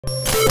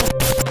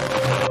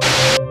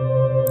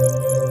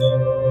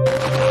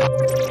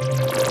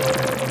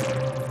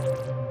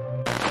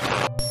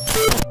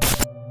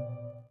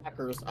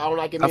blockers. I don't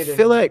like it I either.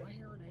 feel like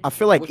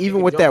Wish you even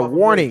could with jump that off a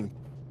warning,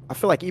 I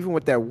feel like even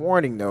with that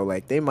warning though,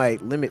 like they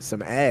might limit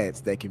some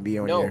ads that can be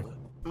on No. here.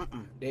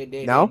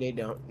 They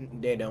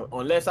don't.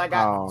 Unless I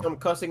got Oh. some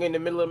cussing in the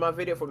middle of my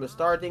video from the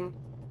starting.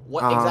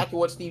 Uh-huh. Exactly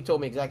what Steve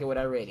told me, exactly what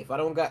I read. If I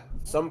don't got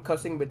some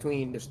cussing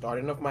between the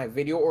starting of my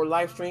video or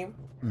live stream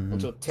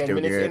until 10 Still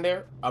minutes good. in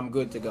there, I'm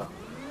good to go.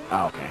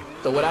 Oh, okay.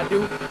 So what I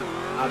do,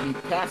 I'll be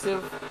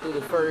passive through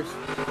the first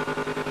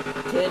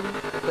 10,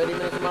 30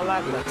 minutes of my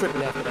life, and I'm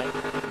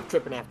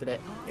tripping after that.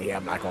 Yeah,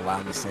 I'm not gonna lie,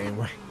 I'm the same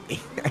way.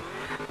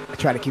 I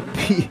try to keep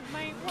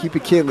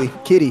it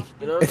kitty.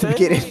 You know what I'm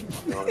saying?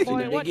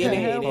 Boy, what the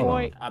hell,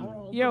 boy?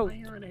 Yo,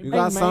 You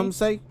got something to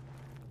say?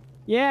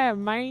 Yeah,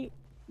 man.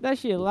 That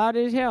shit loud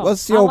as hell.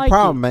 What's your like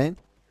problem, man?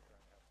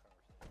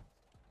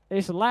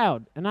 It's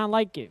loud, and I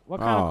like it. What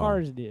kind of car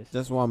is this?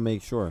 Just want to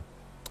make sure.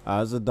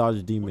 It's a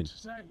Dodge Demon.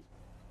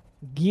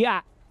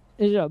 Yeah.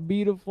 It's a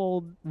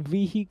beautiful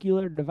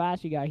vehicular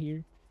device you got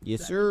here.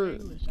 Yes, sir.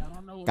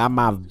 Got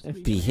my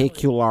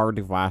vehicular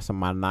device on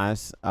my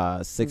nice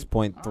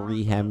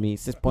 6.3 Hemi,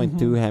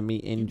 6.2 Hemi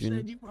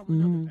engine.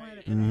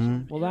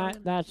 Well,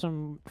 that's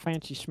some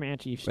fancy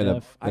schmancy With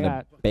stuff. a I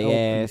got big old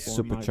ass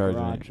people in my supercharger.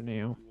 garage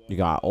now. You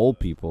got old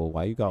people.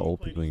 Why you got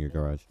old people in your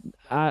garage?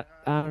 I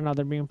don't know.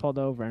 They're being pulled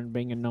over and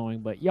being annoying,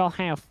 but y'all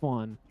have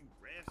fun.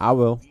 I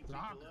will.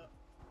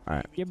 All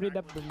right.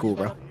 Cool,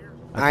 bro.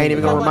 I ain't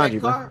even gonna remind you,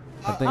 bro.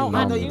 I think I know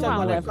Mom you will.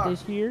 might left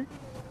this here.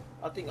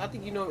 I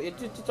think you know.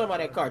 Just talking about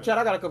that car. Chad,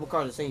 I got a couple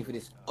cars to sing for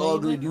this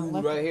ugly dude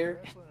right here,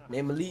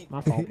 named Elite.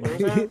 My fault. You know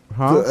what I'm saying?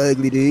 Huh? The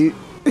ugly dude.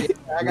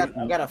 I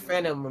got a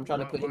fan of him. I'm trying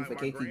to put him for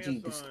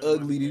KTG. This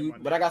ugly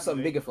dude. But I got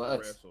something bigger for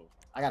us.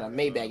 I got a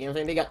Maybach. You know what I'm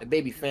saying? They got the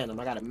baby Phantom.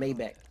 I got a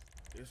Maybach.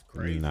 It's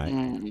crazy. Nice.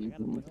 You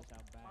know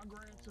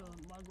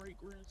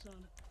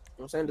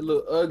what I'm saying? The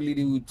little ugly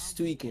dude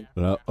tweaking.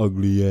 That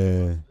ugly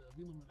ass.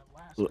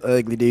 Little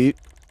ugly dude.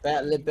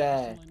 Fat lip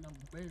ass.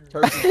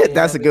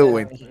 That's a good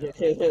one.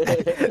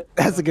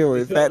 That's a good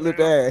one. Fat lip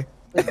ass.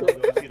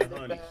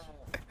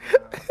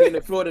 In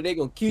the Florida, they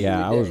gonna kill you.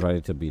 Yeah, I with was that.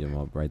 ready to beat him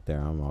up right there.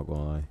 I'm not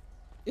gonna lie.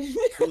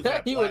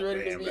 He was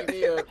ready to beat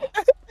me up.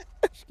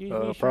 Excuse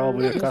me,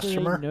 probably a sir, this is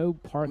customer. No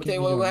Let me parking. tell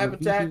you what will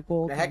happen, Chad.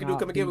 Vehicle The hacker dude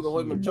come again, we're gonna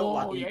hold him in choke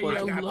lock. You punch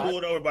him. Got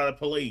pulled over by the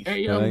police.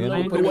 Hey, Say that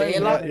again? Put him in a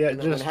headlock. Yeah, and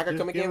when the just hacker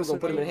come give again, we're us gonna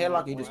a put him in a minute.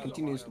 headlock. You just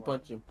continues to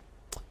punch him.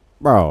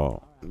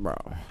 Bro,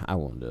 I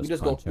won't We just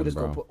just punch gonna him,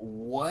 gonna bro. put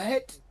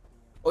what?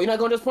 Oh, you're not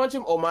gonna just punch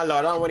him? Oh my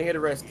lord, I don't want to hear the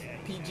rest.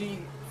 PG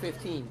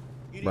 15.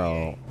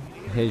 Bro,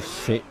 his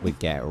shit would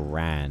get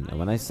ran. And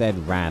when I said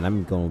ran,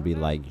 I'm gonna be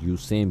like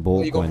Usain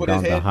Bolt you gonna going put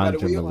his down the head by the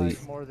 100 wheel?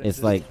 meters. More than It's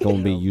just, like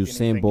gonna be you know,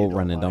 Usain anything Bolt you don't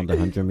running down the like.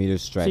 100 meter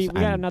stretch, See, we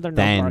got and another no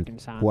then parking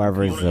sign.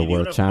 whoever is the You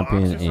world wanna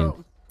champion box or in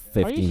something?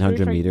 1500 Are you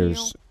sure,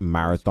 meters,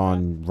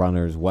 marathon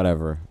runners,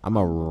 whatever.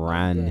 I'ma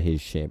run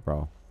his shit,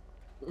 bro.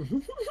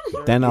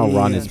 Then I'll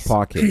run his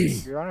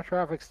pockets. You're on a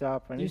traffic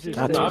stop and you just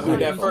I'll stay I'll in do the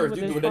that vehicle.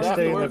 first. You do that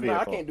Stay in the afterwards. Nah, I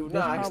vehicle. can't do.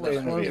 Nah, I can Stay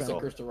in the stay vehicle.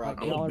 Crystal Rock.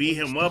 I'm gonna beat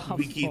him up if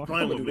he keeps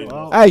playing with me.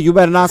 Hey, you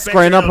better not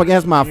squaring up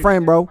against my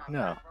friend, bro.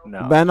 No, You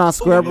no. better not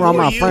square up around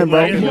my friend,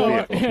 bro.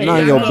 None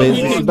of your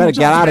business. You better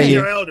get out of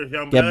here.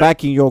 Get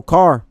back in your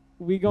car.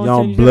 We gonna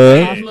Young send you to the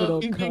blood.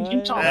 hospital,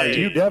 cuz. Hey,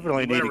 You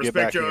definitely need to get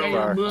back in your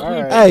car.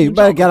 All right. Hey, you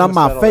better get out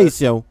my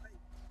face, yo.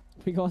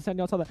 We gonna send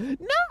y'all to the.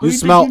 No. You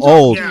smell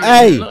old. Yeah.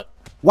 Hey,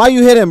 why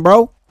you hitting,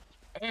 bro?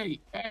 Hey,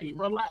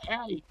 relax.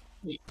 Hey.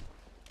 Hey,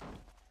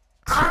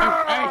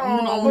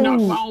 my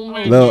old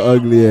man. Little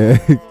ugly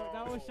ass.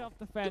 That was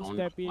self-defense,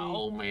 deputy. My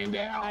old man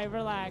down. Hey,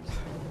 relax.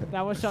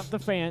 That was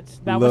self-defense.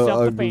 That was Little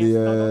self-defense. ugly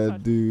No, don't ass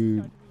touch-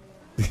 dude.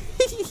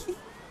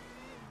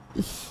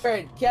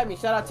 Hey, Cammy,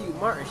 shout out to you.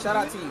 Martin, shout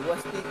out to you.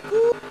 What's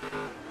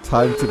the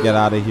Time to get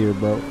out of here,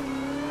 bro.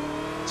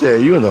 Jay,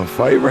 you in the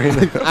fight right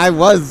now? I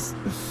was.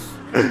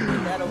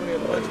 that over there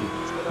punching?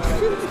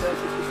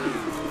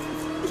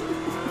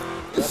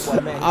 That's why,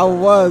 man, I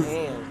was.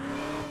 Man.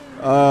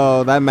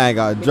 Oh, that man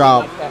got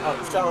dropped.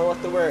 Sean, what's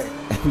the word?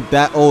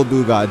 That old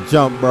dude got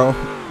jumped, bro.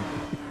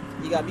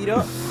 You got beat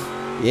up?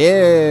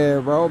 Yeah,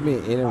 bro. Me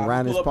it didn't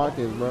ran his pull up.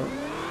 pockets, bro. I'm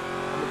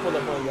gonna pull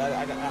up on you.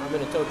 I'm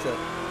in a tow truck.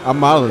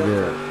 I'm out of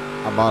there.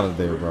 I'm out of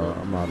there, bro.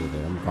 I'm out of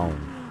there. I'm gone.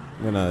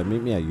 You're gonna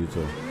meet me at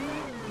YouTube.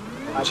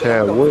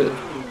 Chad,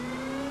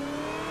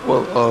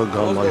 what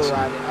gun license? I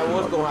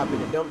was gonna hop in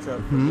the dump truck.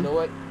 Hmm? You know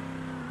what?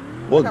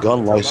 What I got gun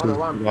control. I license don't know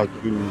why do you like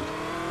use?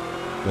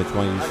 Which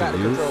one you I got should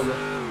the use? controller.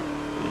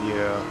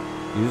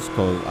 Yeah. Use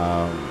code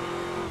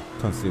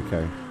conceal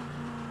carry.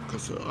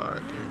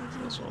 Alright,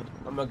 that's all.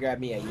 I'm gonna grab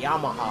me a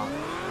Yamaha.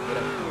 Get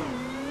up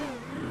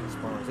here.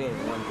 Spawns in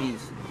one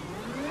piece.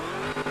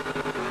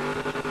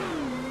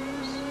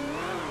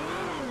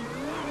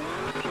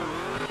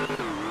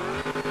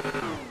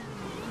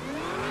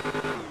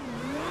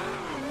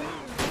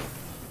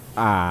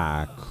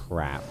 Ah,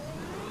 crap.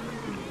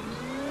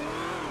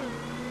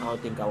 I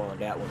don't think I want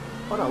that one.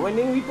 Hold on, when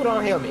did we put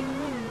on helmet?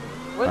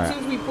 When Alright.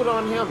 since we put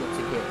on helmets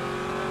again?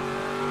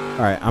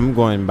 All right, I'm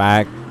going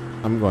back.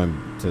 I'm going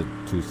to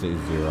 260.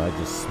 I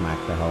just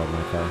smacked the hell out of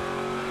my car.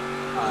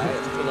 Alright,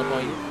 let's pull up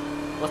on you.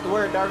 What's the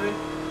word, Darvin?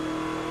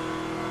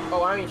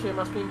 Oh, I ain't sharing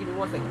my screen. Give me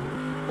 1 second.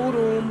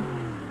 Boom.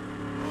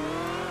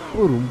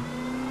 Boom.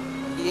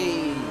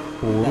 Yay.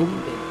 Boom.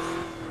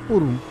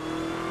 Boom.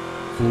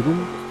 Boom.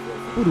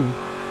 Boom.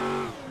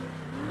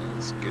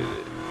 Let's get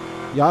it.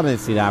 Y'all didn't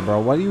see that, bro.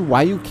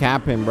 Why you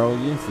capping, bro?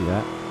 You didn't see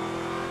that.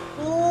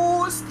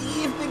 Ooh,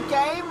 Steve the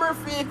Gamer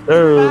 50.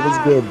 Hey, what's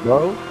good,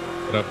 bro?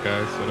 What up,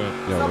 guys? What up?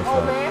 Yo, What's what's up,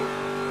 old up? man?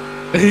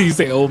 You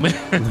say old man?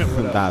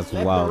 That's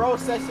Let wild. the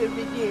roast session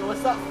begin.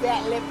 What's up,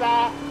 fat lip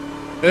eye?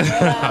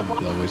 I'm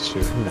done with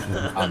you.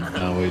 I'm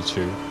done with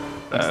you.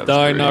 That's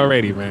Starting great.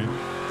 already, man.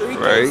 3K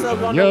Right.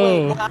 subs on Yo. the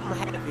way, boy. I'm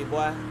happy,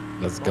 boy.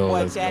 Let's My go. boy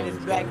Let's Chad go. is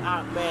Let's back. go.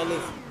 Man,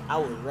 listen, I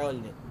was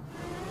rolling it.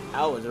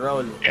 I was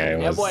rolling. Yeah,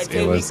 That boy it paid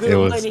me was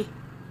good money.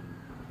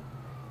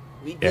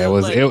 We Yeah,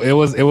 good it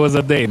money. was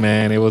a day,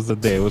 man. It was a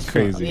day. It was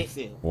crazy.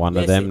 Listen, One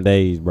of them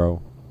days,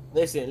 bro.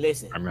 Listen.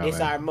 I know, It's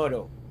man. our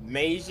motto.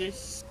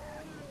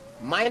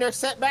 Minor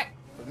setback,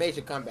 but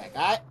major comeback.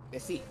 All right?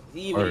 Let's see.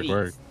 See what it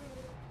Word. is.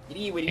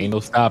 See what it Ain't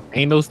is.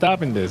 no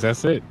stopping this.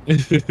 That's it.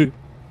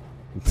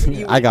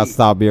 I got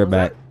stop beer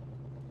back.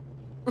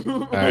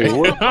 All right.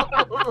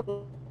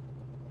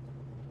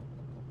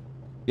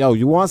 Yo,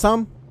 you want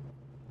some?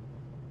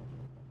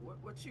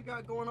 What you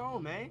got going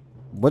on, man?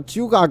 What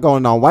you got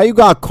going on? Why you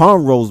got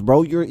cornrows,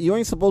 bro? You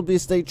ain't supposed to be a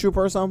state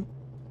trooper or something?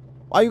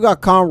 Why you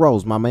got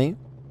cornrows, my man?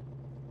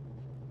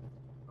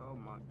 Oh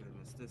my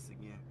goodness, this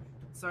again,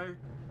 sir.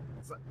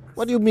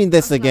 What do you mean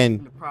this I'm not again?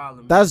 even the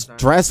problem, That's sir.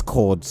 dress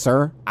code,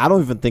 sir. I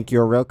don't even think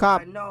you're a real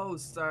cop. I know,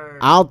 sir.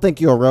 I don't think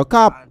you're a real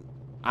cop.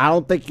 I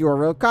don't think you're a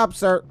real cop,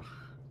 sir.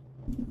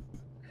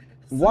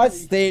 What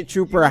state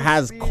trooper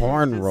has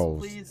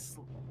cornrows?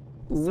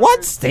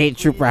 What state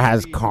trooper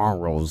has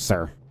cornrows,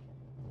 sir?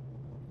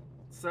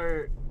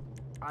 Sir,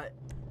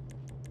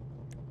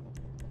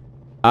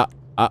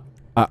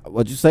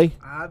 What'd you say?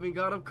 I haven't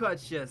got them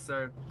cut yet,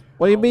 sir.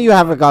 What do you mean you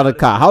haven't got a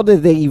cut? How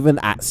did they even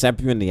accept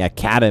you in the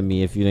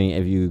academy if you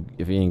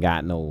ain't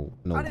got no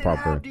I didn't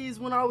proper? have these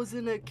when I was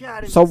in the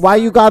academy. So why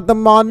sir. you got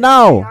them on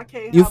now? I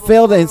can't You have a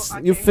failed phone- ins I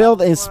you can't failed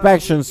have a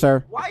inspection, phone.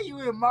 sir. Why you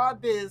in my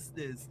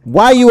business?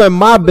 Why you in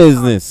my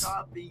business?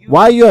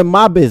 Why you in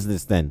my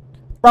business then?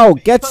 Bro,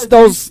 get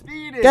those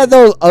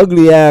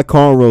ugly ass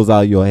cornrows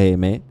out of your head,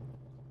 man.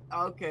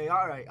 Okay,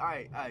 all right.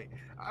 I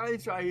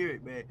ain't trying to hear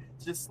it, man.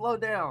 Just slow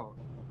down.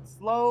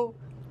 Slow.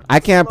 I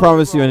can't slow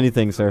promise you roll.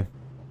 anything, sir.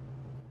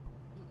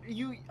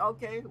 You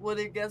okay? Well,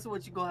 then guess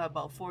what? You gonna have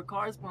about 4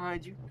 cars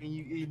behind you,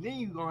 and then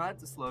you gonna have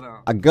to slow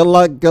down. Good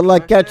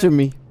luck catching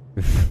me.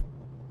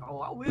 Oh,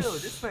 I will.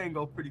 This thing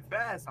go pretty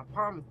fast. I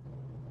promise.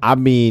 I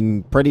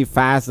mean, pretty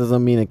fast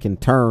doesn't mean it can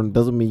turn.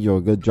 Doesn't mean you're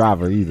a good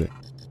driver either.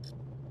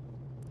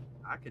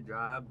 I could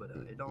drive, but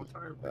it don't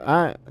turn.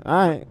 All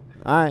right.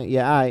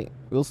 Yeah, all right.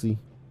 We'll see.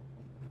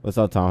 What's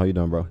up, Tom? How you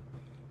doing, bro?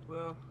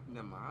 Well,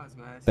 never mind. I was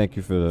gonna ask Thank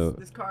you for the.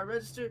 This car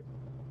registered?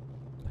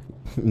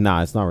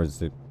 Nah, it's not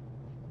registered.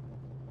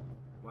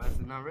 Why is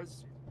it not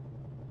registered?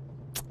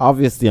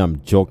 Obviously,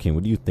 I'm joking.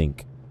 What do you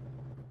think,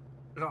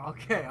 Oh,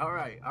 okay. All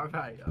right.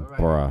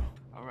 bruh?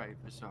 All right,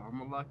 for sure. I'm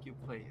gonna lock your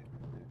plate.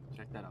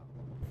 Check that out.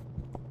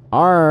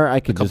 Or I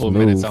could just Couple of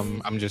move. minutes.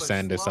 I'm just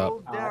setting this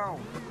up. Slow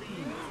down,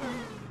 please.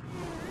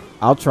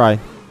 I'll try.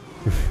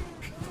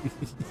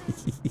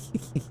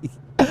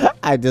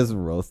 I just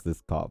roast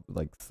this cop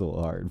like so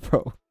hard,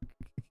 bro.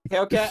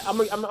 Hellcat, I'm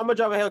gonna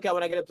drive a Hellcat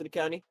when I get up to the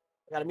county.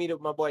 I gotta meet up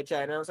with my boy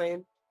Chad, you know what I'm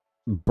saying?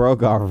 Bro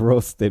got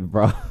roasted,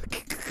 bro.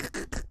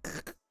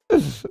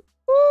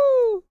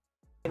 Woo.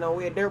 You know,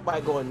 we're a dirt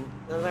bike going, you know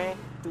what I'm saying?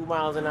 2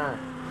 miles an hour.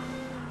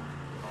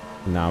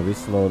 Nah, we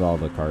slowed all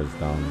the cars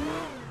down.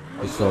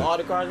 You slow all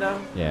the cars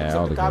down? Yeah, Except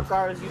all the the cop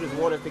cars. cars, you just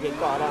want us to get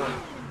caught on.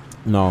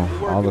 No,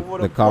 all working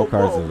with the a cop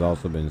cars GoPro. has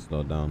also been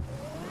slowed down.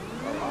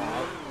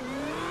 Alright.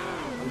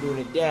 I'm doing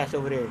a dash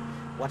over there.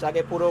 Watch I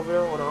get pulled over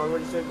there on an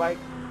unregistered bike.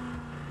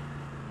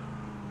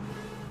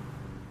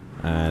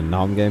 And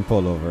now I'm getting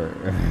pulled over.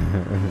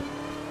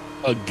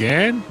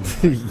 Again?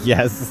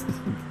 Yes.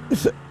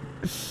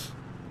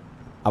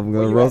 I'm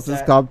Where gonna you roast at, this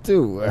Chad? cop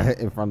too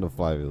in front of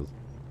Fly Wheels.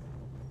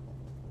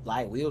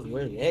 Light wheels,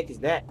 where the heck is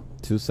that?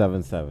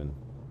 277.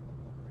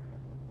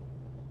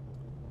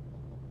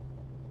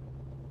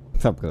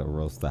 I'm gonna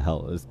roast the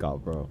hell out of this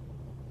cop, bro.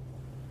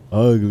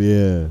 Ugly,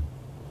 yeah.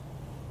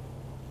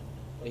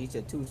 Oh, he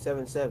said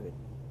 277.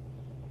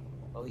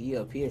 Oh, he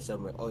up here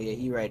somewhere. Oh yeah,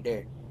 he right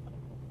there.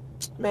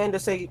 Man,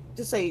 just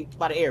say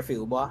by the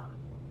airfield, boy.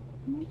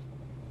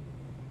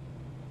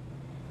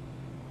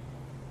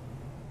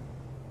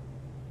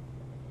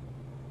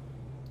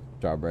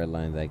 Strawberry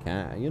lines, I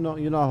can't. You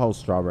know how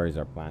strawberries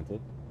are planted.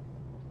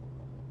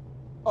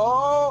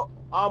 Oh,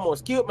 I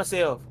almost killed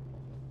myself.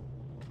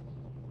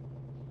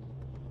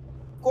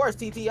 Of course,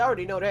 TT, I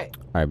already know that.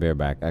 All right, bear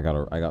back. I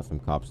got some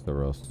cops to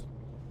roast.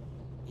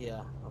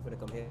 Yeah, I'm gonna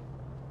come here.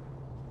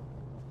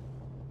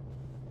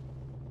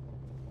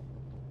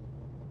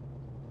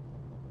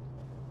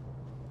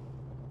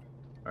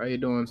 How you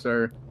doing,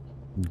 sir?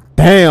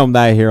 Damn,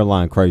 that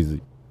hairline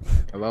crazy.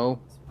 Hello?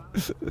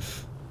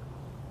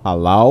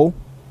 Hello?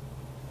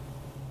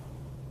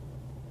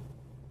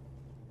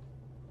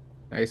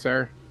 Hey,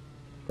 sir.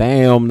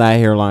 Damn, that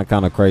hairline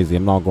kind of crazy.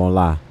 I'm not gonna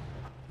lie.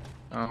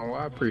 Oh, well,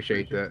 I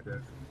appreciate that.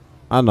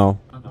 I know.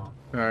 All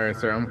right,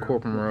 sir. I'm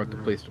Corporal Monroe with the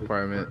police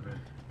department.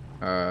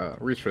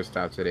 Reach for a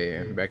stop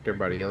today. Back there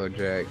by the Yellow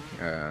Jack.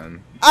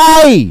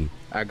 Hey!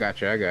 I got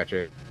you. I got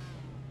you.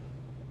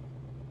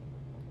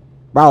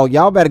 Bro,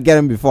 y'all better get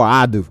him before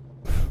I do.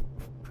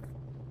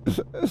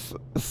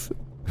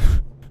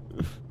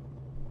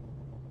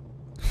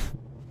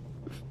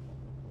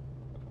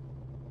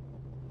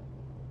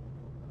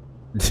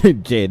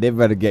 Jay, they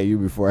better get you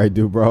before I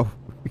do, bro.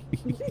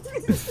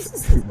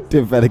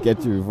 They better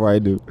get you before I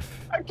do.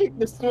 I kicked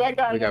the swag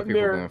out We of got that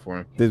people mirror. going for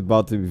him. This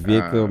about to be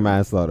vehicle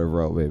manslaughter,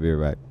 bro. Wait, be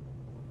right back.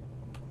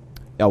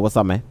 Yo, what's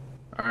up, man?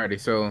 Alrighty,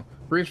 so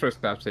reach for a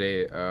stop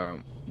today.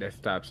 That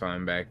stop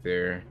sign back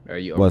there.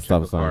 You What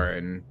stop overtook a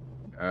sign?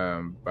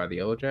 car and by the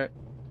Yellow Jack.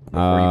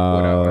 Before you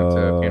pulled out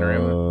onto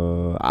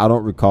Panorama. I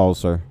don't recall,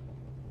 sir.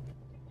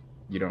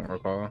 You don't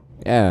recall?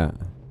 Yeah.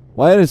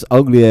 Why this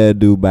ugly ass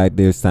dude back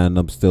there standing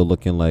up, still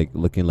looking like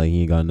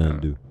he ain't got nothing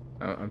to do?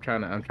 I'm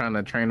trying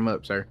to train him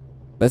up, sir.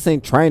 This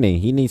ain't training.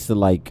 He needs to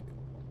like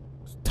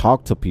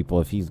talk to people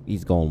if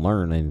he's gonna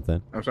learn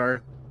anything. I'm sorry.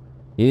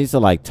 He needs to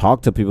like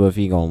talk to people if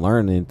he gonna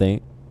learn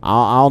anything.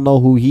 I don't know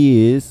who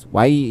he is.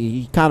 Why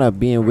he kind of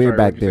being weird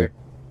back there?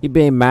 He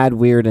being mad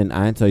weird and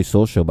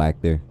antisocial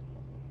back there.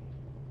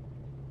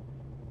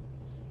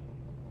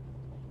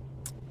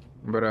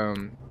 But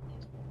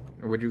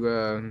would you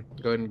go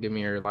ahead and give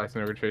me your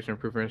license, registration,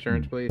 proof of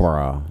insurance, please?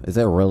 Bruh, is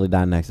that really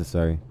that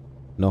necessary?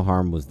 No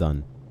harm was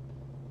done.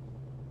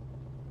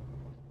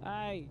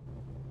 Hey,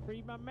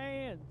 free my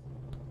man.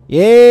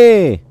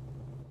 Yeah.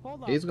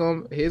 Hold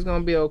on. He's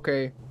gonna be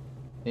okay.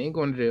 He ain't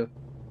going to jail.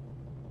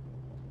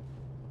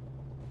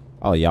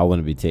 Oh, y'all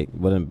wouldn't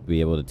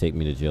be able to take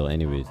me to jail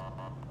anyways.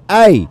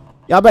 Hey,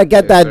 y'all better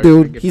get that sir.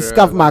 dude. Get He your,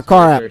 scuffed my license,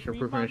 car up. registration,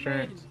 proof of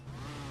insurance.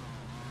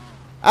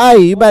 Hey,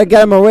 you better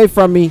get him away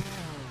from me.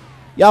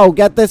 Yo,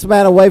 get this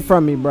man away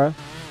from me, bruh.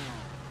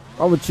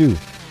 What with you?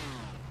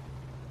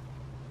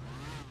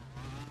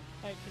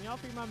 Hey, can y'all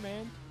free my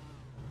man?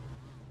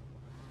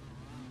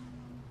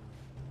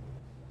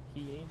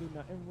 He ain't do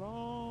nothing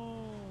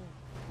wrong.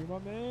 Free my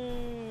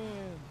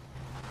man.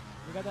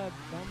 We got that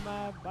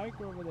dumb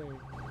biker over there.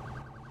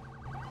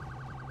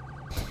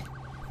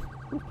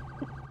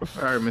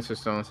 All right, Mr.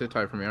 Stone, sit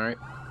tight for me, all right?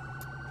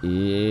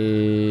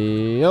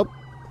 Yep.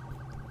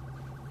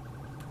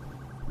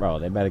 Bro,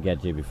 they better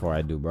get Jay before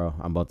I do, bro.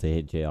 I'm about to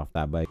hit Jay off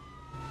that bike.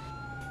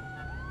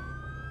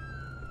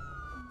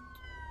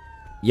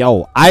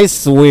 Yo, I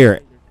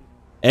swear,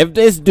 if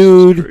this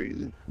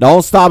dude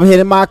don't stop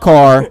hitting my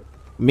car,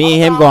 me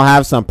and him gonna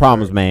have some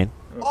problems, man.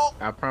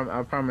 I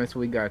promise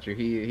we got you.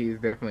 He's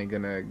definitely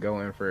gonna go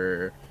in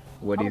for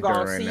what he's doing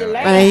right now.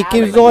 Man, he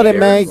keeps doing it,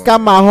 man. He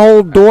got my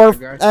whole door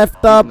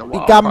effed up. He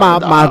got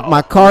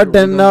my car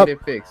done up.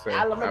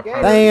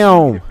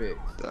 Damn.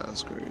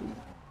 That's crazy.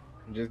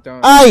 Just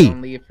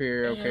don't leave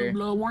here, okay? Hey,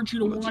 blood, weren't you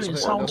the one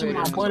that talked to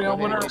my buddy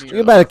over there?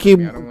 You better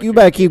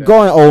keep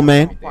going, old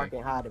man.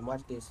 Parking hard and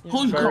watch this.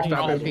 Who's First calling stop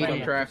old is speeding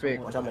man? traffic.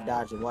 Watch, I'm gonna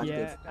dodge and watch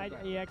this. I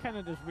kind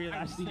of just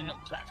realized.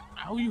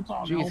 Who you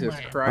calling old Jesus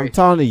man? Christ. I'm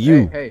telling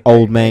you,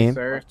 old man.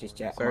 Sir, Watch this,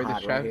 Jack. sir, I'm the hot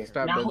right traffic here.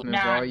 stop Nah, doesn't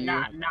involve you.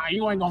 nah,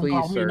 you ain't gonna Please,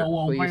 call me sir. no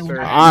old Please, man.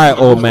 sir. Alright,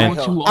 old man.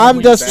 You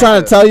I'm just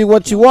trying to tell you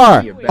what you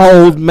are,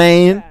 old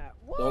man.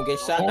 Don't get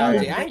shot down,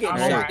 Jay. I ain't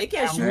getting shot. They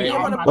can't shoot me.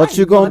 I'm on a What bike.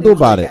 you gonna do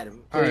about it?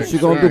 All What you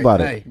gonna do about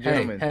it?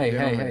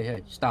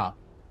 Hey, stop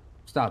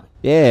it.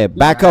 Yeah,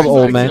 back up,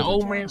 old man.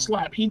 Old man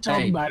slap. He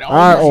talking about it.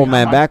 Alright, old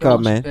man, back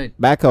up, man.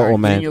 Back up, old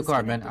man. Your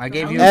card, man. I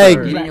gave you.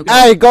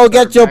 Hey, go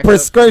get your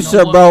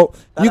prescription, bro.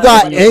 You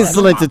got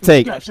insulin to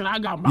take.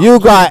 You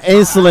got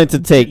insulin to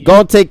take.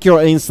 Go take your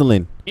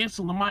insulin.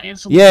 Insulin, my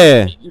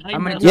insulin.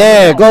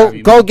 Yeah,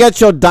 go get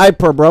your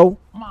diaper, bro.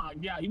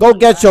 Go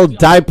get your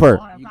diaper.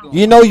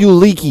 You know you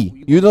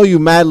leaky. You know you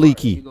mad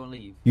leaky.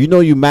 You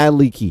know you mad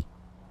leaky.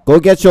 Go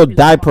get your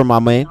diaper, my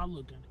man.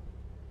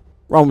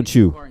 Wrong with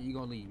you?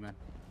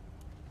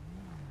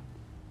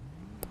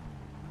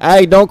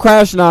 Hey, don't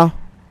crash now.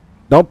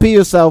 Don't pee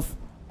yourself.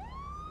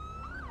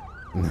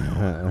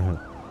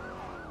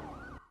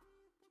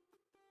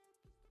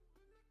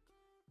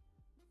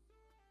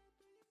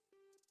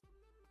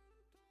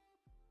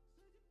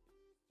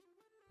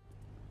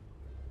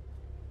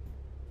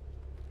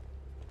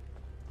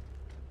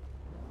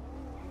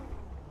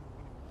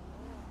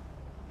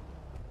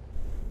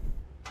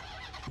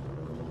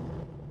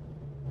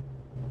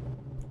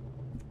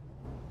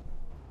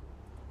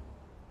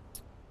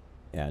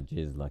 Yeah,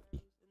 Jay's lucky.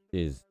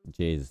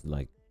 Jay's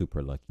like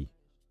super lucky.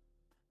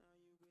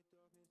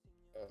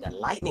 The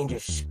lightning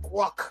just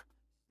struck.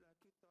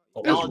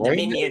 All the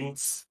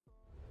minions.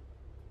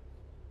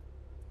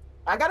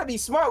 I gotta be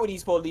smart with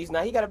these police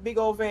now. He got a big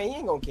old van. He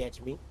ain't gonna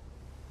catch me.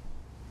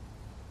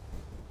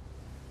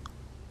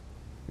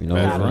 You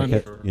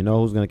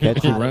know who's gonna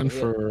catch you? Run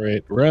for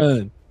it.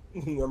 Run.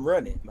 I'm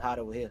running. I'm hot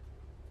over here.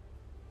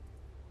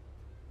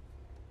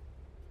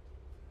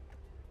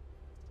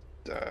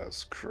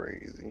 That's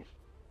crazy.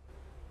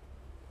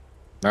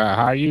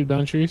 How you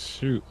done, Trees?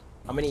 Shoot.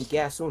 I'm gonna need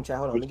gas soon, child.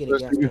 Hold on, let me get a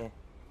gas can.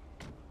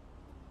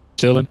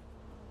 Chilling.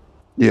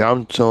 Yeah,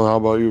 I'm chilling. How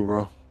about you,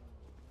 bro?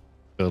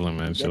 Chilling, man. You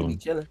better be Chilling.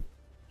 chilling.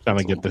 Trying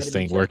to get this Better be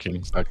thing chilling.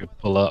 working so I can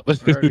pull up.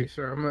 Alrighty,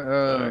 sir. I'm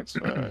Facts,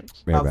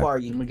 facts. Right How back. far are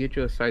I'm you? gonna get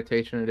you a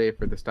citation today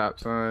for the stop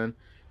sign.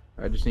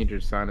 I just need you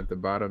to sign at the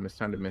bottom. It's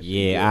time to mention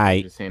Yeah, I'm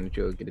aight. just saying that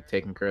you'll get it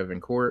taken care of in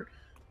court.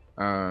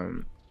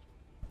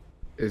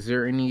 Is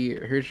there any?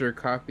 Here's your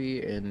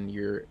copy and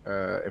your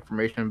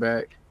information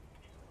back.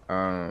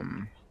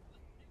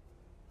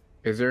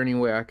 Is there any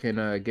way I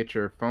can get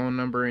your phone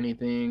number or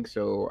anything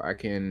so I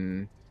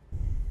can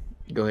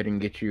go ahead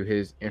and get you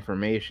his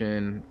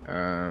information?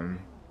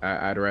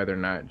 I'd rather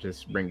not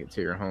just bring it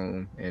to your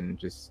home and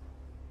just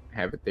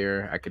have it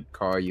there. I could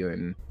call you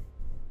and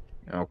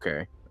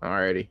okay,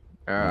 alrighty.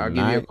 I'll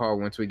give you a call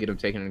once we get him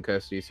taken into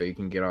custody so you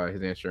can get all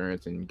his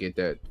insurance and get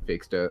that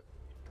fixed up.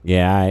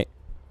 Yeah, alright.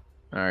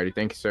 Alrighty,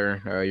 thank you,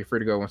 sir. You're free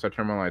to go once I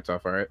turn my lights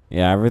off, alright?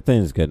 Yeah,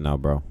 everything's good now,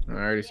 bro.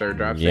 Alrighty, sir.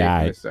 Drive safe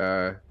Yeah, in this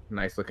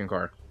nice looking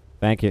car.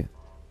 Thank you.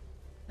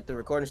 At the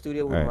recording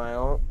studio with Alright. my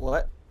own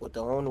with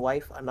the own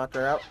wife. I knocked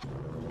her out.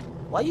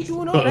 Why you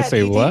doing all I that?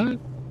 say TT? what?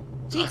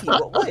 TT,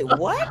 wait,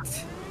 what?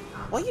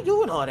 Why you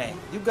doing all that?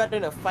 You got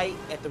in a fight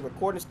at the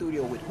recording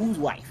studio with whose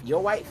wife?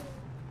 Your wife?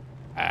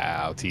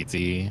 Ow,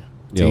 TT.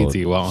 Yo,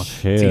 TT, well,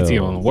 chill. TT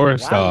on World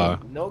Why? Star.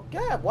 No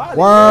cap. Why?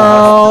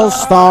 World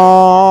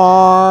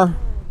Star.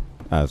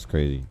 That's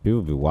crazy.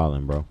 People be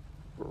wilding, bro.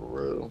 For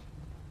real.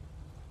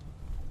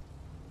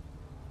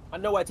 I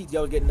know why TT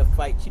always getting in a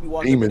fight. She be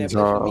walking Demon in that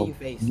bitch with time. mean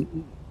face.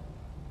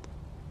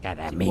 Got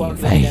that She mean walking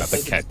in face. About to bitch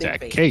with catch stink that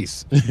face.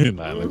 case.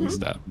 Nah, let me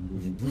stop.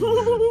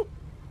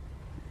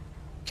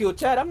 Kill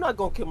Chad. I'm not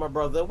gonna kill my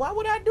brother. Why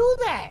would I do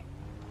that?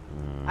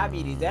 I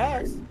beat his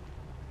ass,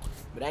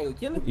 but I ain't gonna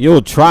kill him.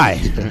 You'll try.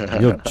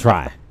 You'll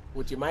try.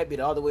 Which it might be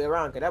the other way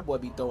around, cause that boy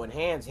be throwing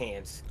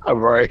hands. All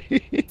right.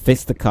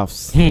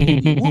 Fisticuffs. What?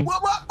 You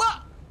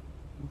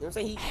know what I'm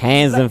saying?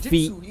 Hands like and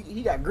feet. jitsu.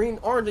 He got green,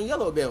 orange, and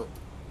yellow belt.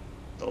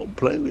 Don't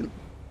play with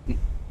him.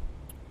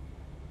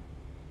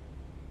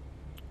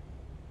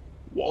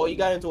 Oh, you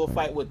got into a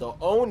fight with the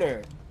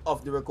owner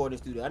of the recording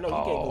studio. I know you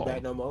can't go Oh.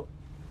 back no more.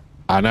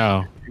 I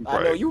know.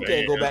 I know you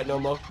can't go back no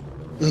more.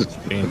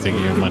 They ain't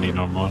taking your money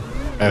no more.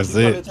 That's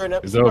You it. probably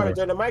It's turn over.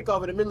 the mic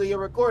off in the middle of your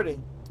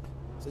recording.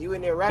 So you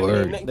in there rapping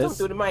Word. and nothing come This-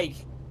 through the mic.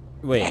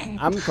 Wait,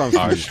 I'm Oh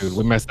confused. shoot,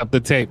 we messed up the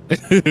tape.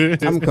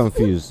 I'm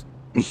confused.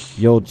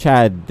 Yo,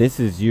 Chad, this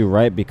is you,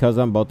 right? Because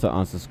I'm about to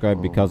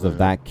unsubscribe because of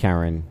that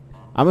Karen.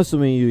 I'm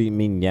assuming you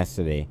mean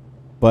yesterday.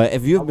 But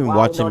if you've I'm been wilding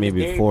watching on me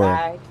this dairy before,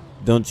 bag.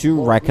 don't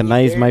you Oh,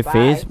 recognize my dairy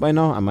face bag. by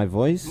now and my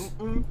voice?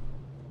 Mm-mm. Is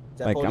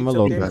that Like, police I'm a up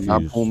little there? You better not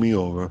confused. pull me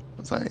over,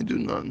 cause I ain't do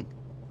nothing.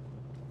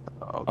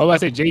 Oh, I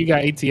said, Jay, you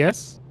got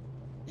ATS?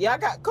 Yeah, I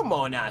got. Come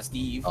on now,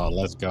 Steve. Oh,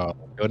 let's go.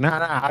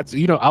 Nah.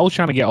 I was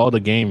trying to get all the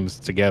games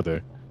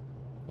together,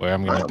 where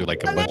I'm gonna do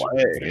like a bunch of.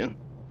 Wagon.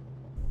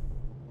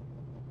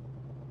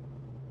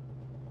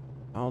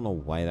 I don't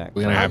know why that.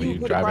 We're gonna How have do you you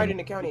put a pride in driving.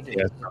 the county?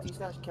 Yes.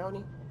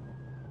 T/county?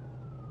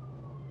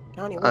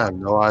 County I what? have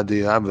no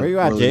idea. I haven't Where you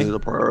at, really Jay? did a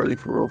priority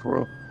for real, for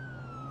real.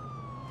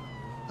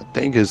 I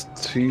think it's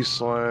T/. S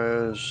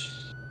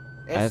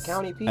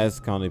County P? S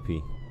County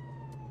P.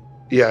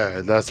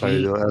 Yeah, that's how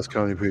you do it. That's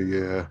County P.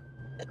 Yeah.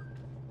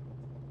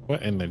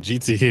 What in the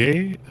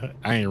GTA?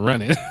 I ain't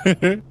running.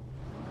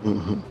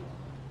 Mhm.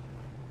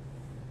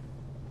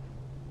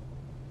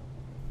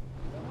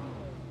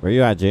 Where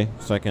you at, Jay?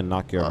 So I can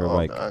knock your Oh,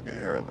 like. I can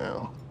hear it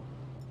now.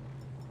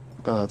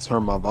 Gotta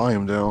turn my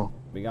volume down.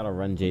 We gotta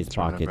run Jay's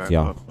Turn it pockets, back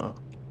y'all. up now.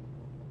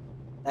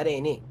 That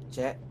ain't it,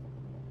 chat.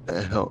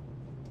 That help.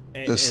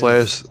 It It's is-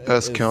 slash it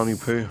S is County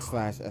P.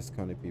 Slash S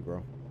County P,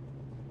 bro.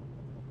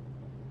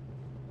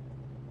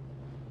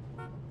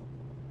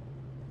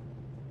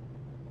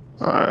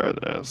 Alright,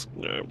 that's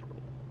good.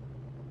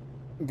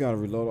 Gotta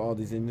reload all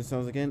these engine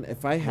sounds again.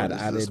 If I had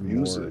What is this added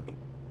music? more,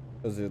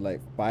 was it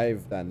like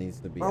 5 that needs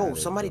to be? Bro, added,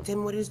 somebody bro? tell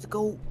me what it is to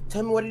go.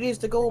 Tell me what it is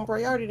to go in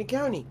priority to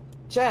county.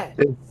 Chat.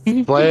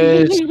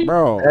 Slash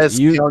Bro, S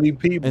you. County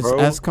P, It's bro.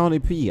 S County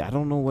P. I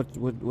don't know what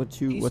you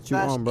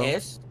on, bro.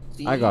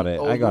 I got it.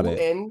 I got it.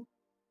 S-C-O-U-N.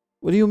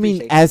 What do you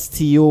mean Appreciate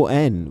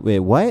STON? Wait,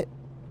 what?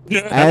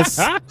 S,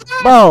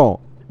 bro.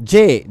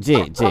 J.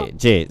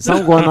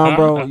 Something going on,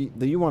 bro?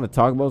 Do you want to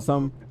talk about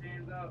something?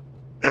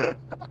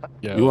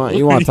 Yo.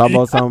 You want to talk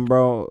about something,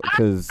 bro?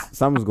 Because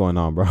something's going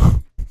on, bro.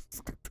 Yo.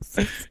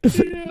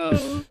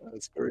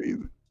 That's crazy.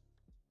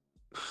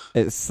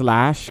 It's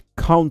slash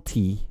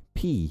county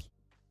P.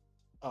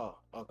 Oh,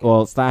 okay.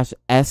 Well, slash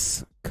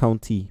S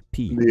county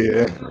P.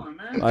 Yeah.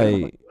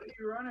 Like,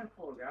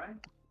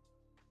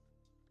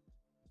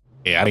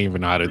 Yeah, I don't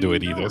even know how to do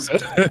it either. So.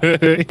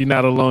 You're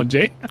not alone,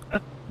 Jay.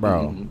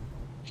 bro. Mhm.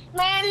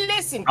 Man,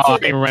 listen Oh, I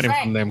to ain't the running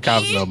track, from them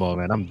cops kid. no more,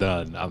 man. I'm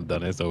done.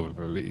 It's over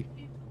for me.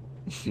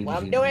 What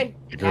I'm doing?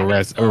 You can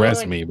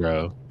arrest me,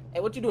 bro. Hey,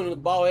 what you doing,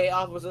 bald head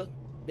officer?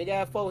 Big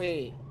ass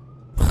forehead.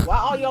 Why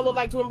all y'all look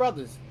like twin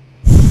brothers?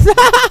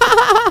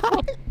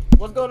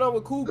 What's going on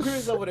with Cool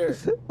Chris over there?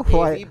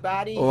 Why-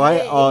 Everybody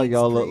why all hates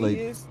y'all look like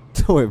Chris.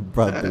 Twin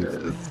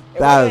brothers. Hey,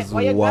 That is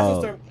why your glasses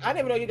wild. turn- I didn't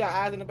even know you got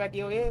eyes in the back of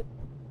your head.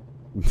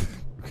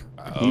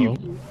 Oh.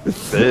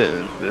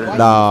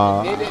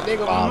 Nah.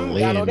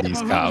 Laying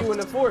these cops. You in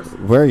the force.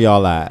 Where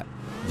y'all at,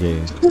 Jay?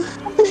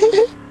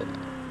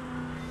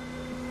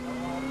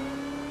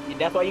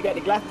 That's why you got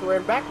the glasses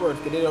wearing backwards,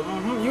 cause they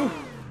you.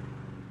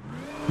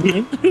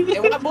 And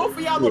why both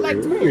of y'all look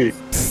like twins?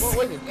 What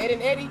was it? Ed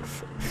and Eddie?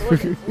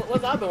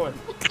 What's the other one?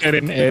 Ed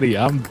and Eddie,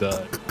 I'm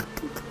done.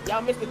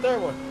 Y'all missed the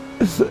third one.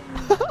 Who's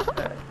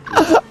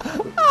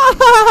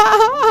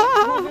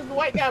this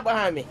white guy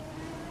behind me?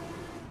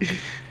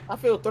 I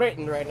feel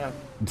threatened right now.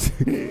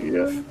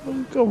 Yeah,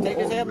 come Take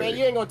his on, head, man.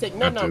 You ain't gonna take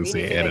none of me. You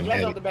say need to Ed take and glass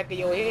Eddie. off the back of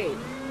your head.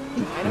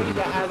 I know you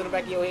got eyes on the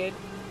back of your head.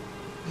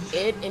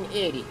 Ed and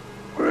Eddie.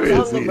 Where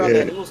Tell is him he about that,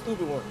 at? the little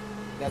stupid one.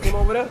 That's him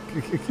over there.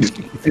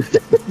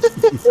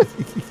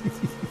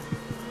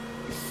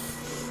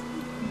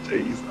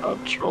 Jeez,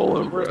 I'm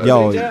trolling, bro.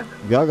 Yo,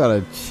 y'all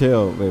gotta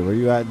chill. Wait, where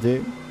you at,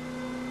 Jay?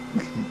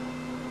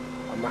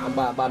 I'm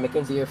by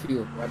Mackenzie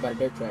Airfield, right by the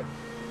dirt track.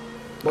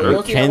 But you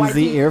don't see that white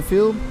Mackenzie tee?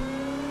 Airfield?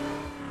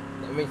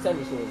 I mean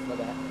Sunday shoes, my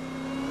bad.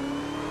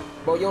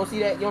 Bro, you don't see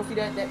that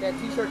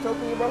t-shirt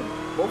choking you, bro?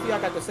 Both of y'all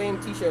got the same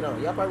t-shirt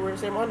on. Y'all probably wearing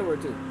the same underwear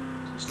too.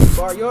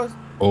 Bar yours?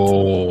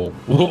 Oh.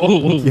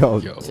 Yo,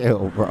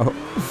 chill, bro.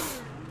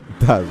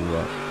 That's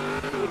what.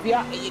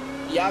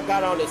 If y'all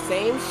got on the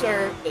same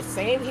shirt, the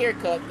same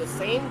haircut, the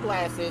same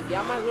glasses,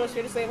 y'all might as well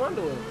share the same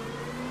underwear.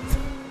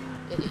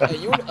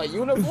 a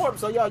uniform,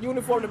 so y'all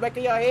uniform the back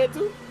of y'all head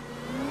too?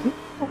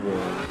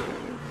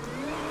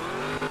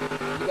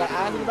 You got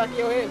eyes in the back of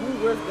your head?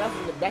 Who wears glasses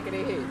in the back of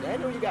their head? I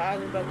know you got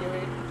eyes in the back of your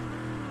head.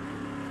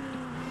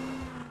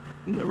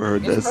 Never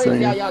heard that It's crazy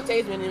saying. how y'all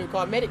tased me and even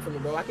call medic for me,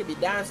 bro. I could be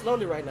dying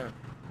slowly right now.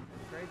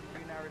 Crazy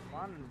you're not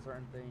responding to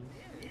certain things.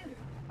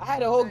 I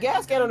had a whole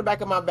gas can on the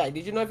back of my back.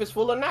 Did you know if it's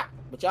full or not?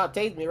 But y'all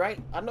tased me, right?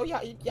 I know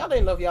y'all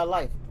didn't love y'all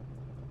life.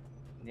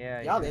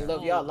 Yeah, Y'all didn't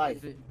love y'all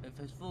life. If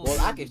it's full,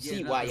 Well, I can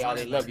see why y'all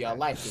didn't love y'all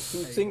life. Cause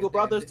two single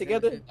brothers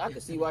together, I can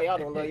see why y'all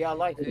don't love y'all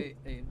life.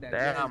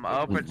 Damn,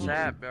 upper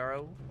chat,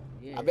 bro.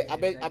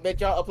 I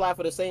bet y'all apply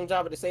for the same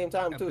job at the same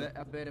time too.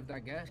 I bet if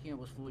that gas can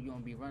was full, you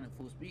won't be running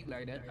full speed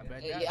like that. I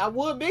bet that. I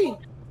would be.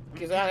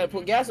 Cause I had to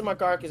put gas in my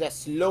car cause that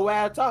slow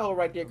ass Tahoe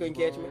right there couldn't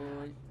catch me.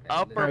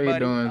 How you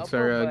doing,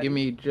 sir? Give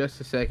me just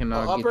a second.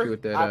 I'll get Upper? you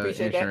with I that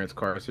appreciate insurance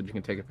card so you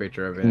can take a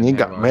picture of it. And you have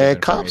got all mad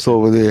his cops information.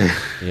 over there.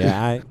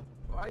 Yeah,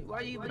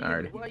 Why you even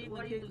kick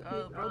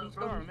Brody's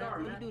car,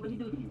 man? What you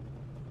do to him?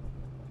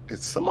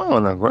 It's someone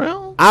on the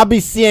ground. I'll be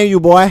seeing you,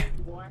 boy.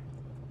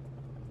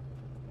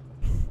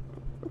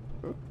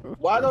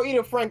 Why don't eat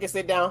a Frank and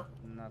sit down?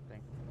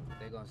 Nothing.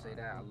 They gonna say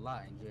that a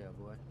lot in jail,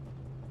 boy.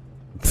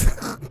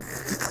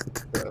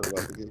 That's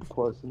about to get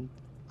questioned.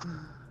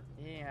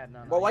 He ain't had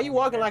none. Bro, why you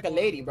walking like a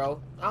lady,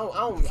 bro? I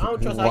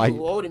don't trust how Why you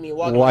holding me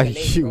walking why like a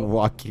lady, you bro.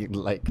 walking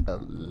like a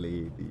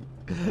lady?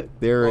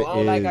 There Bro, it I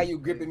don't like how is. you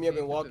gripping me up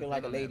and walking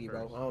like a lady,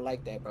 bro. I don't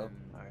like that, bro.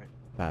 Alright.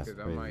 That's Because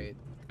I crazy. might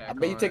I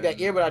bet you took that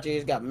earbud out your ear,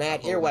 it's got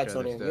mad earwax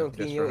on it. You don't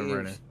clean your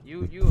ears.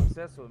 You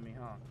obsessed with me,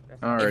 huh?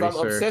 That's Alrighty, If I'm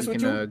sir. obsessed if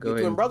with you you, can, go your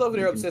ahead twin and brother over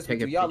there you can obsessed take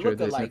with a you. Y'all picture look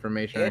of this alike.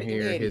 information Ed right and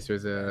here. Eddie. His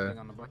was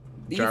a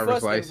Be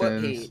driver's fussing and butt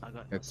license.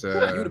 head. It's You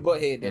the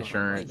butthead, though.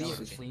 insurance.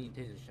 Jesus.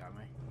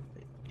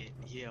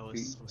 Yeah, I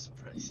was so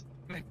surprised.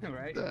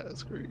 Right?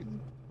 That's crazy.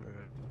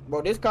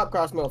 Bro, this cop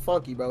car smell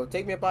funky, bro.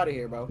 Take me up out of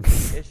here, bro.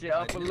 It's your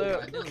upper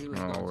lip.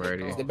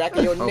 Alrighty. It's the back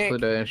of your Hopefully neck.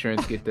 the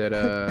insurance get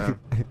that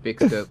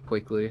fixed up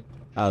quickly.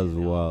 As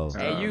well.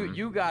 Hey,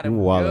 you got You him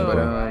wildin', good,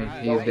 bro.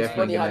 right? He's It's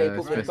funny definitely how they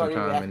gonna put me in spend some the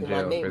car time and in ask my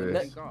jail name for and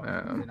this.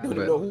 don't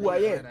even know who I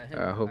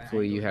am.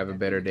 Hopefully you have a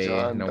better day.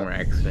 No more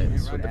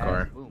accidents with the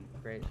car.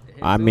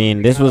 I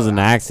mean, this was an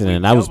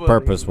accident. That was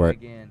purpose work.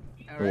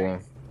 Well,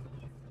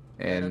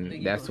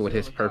 and that's what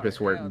his purpose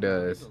work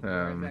does.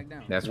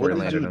 That's What where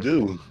it did you landed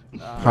him. do?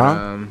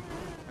 Huh?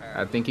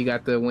 I think he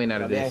got the win out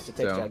of I'll be this. asked to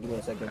text So, y'all. Give me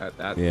a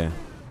second. Yeah.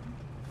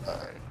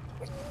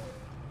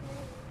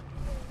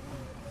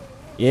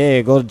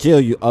 Yeah, go to jail,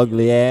 you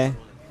ugly ass.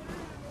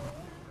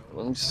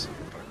 Let me see.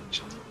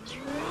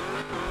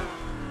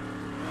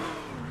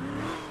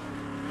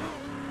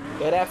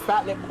 Yeah, that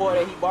fat lip boy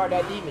that he barred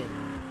that demon.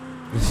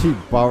 She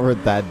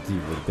borrowed that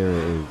demon. There it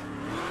is.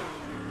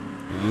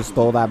 You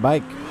stole that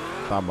bike.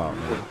 Talk about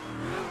me.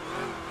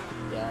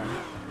 Yeah,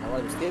 I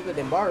rather steal it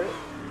than borrow it.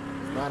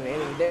 It's not at the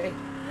end of the day.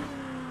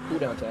 Cool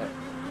down, chat.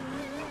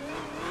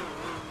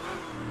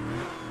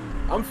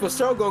 I'm for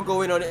sure gonna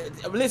go in on it.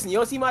 Listen, you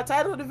don't see my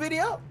title of the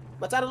video?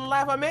 My title of the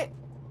live I met?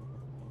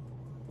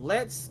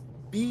 Let's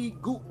be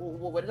goofy.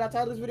 What did I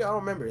title this video? I don't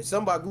remember. It's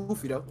something about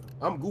goofy though.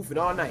 I'm goofing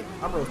all night.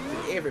 I'm roasting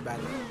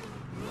everybody.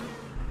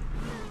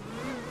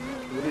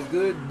 With this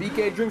good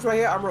BK drinks right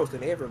here, I'm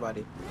roasting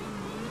everybody.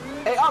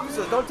 Hey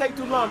officers, don't take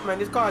too long, man.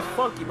 This car is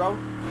funky, bro.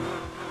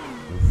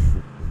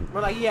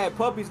 Bro, like he had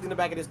puppies in the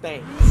back of this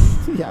thing.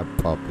 He had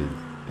puppies.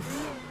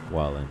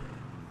 Wallin'.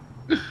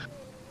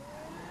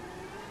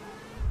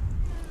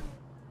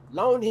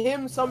 Loan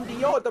him some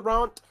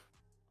deodorant.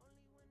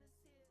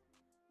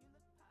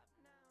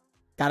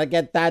 Gotta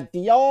get that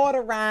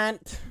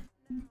deodorant.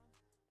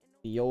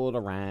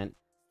 Deodorant.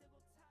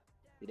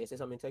 Did they say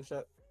something in text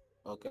chat?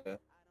 Okay.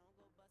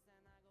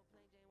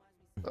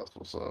 That's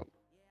what's up.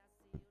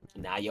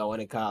 Now y'all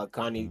want to call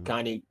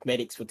Connie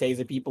medics for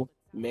taser people?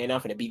 Man,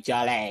 I'm finna beat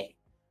y'all ass.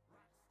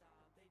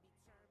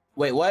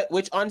 Wait, what?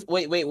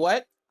 Wait,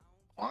 what?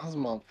 Why is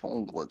my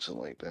phone glitching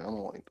like that? I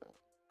don't like that.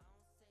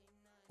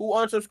 Who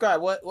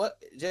unsubscribed? What?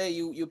 Jay,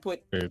 you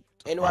put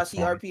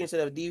NYCRP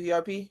instead of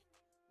DVRP?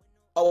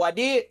 Oh, I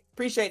did.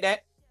 Appreciate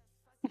that.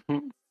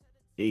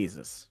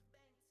 Jesus.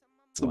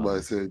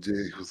 Somebody said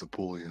Jay was a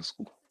bully in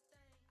school.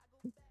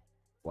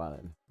 Wow.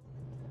 Then.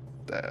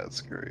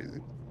 That's crazy.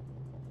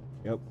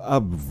 Yep,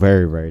 I'm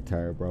very, very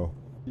tired, bro.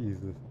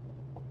 Jesus.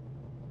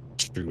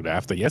 Shoot,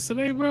 after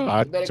yesterday, bro.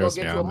 You better go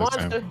get you a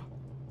monster.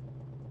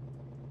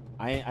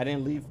 I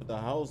didn't leave the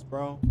house,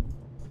 bro.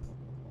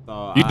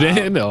 So You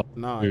didn't? No,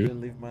 I didn't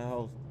leave my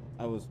house.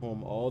 I was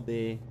home all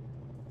day.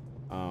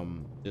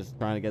 Just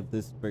trying to get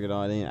this figured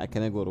out. I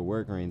couldn't go to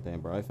work or anything,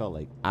 bro. I felt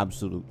like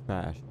absolute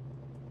trash.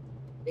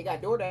 They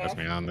got DoorDash. That's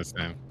me, I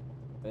understand.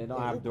 They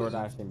don't have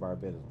DoorDash in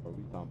Barbados, bro.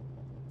 We come.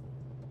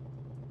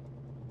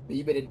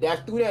 You better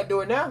dash through that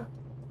door now.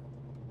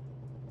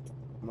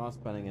 I'm not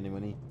spending any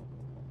money.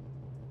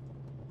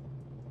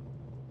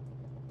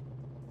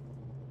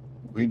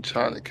 We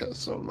trying to catch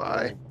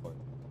somebody.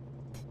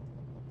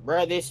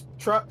 Bro, this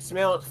truck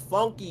smells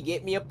funky.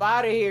 Get me up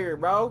out of here,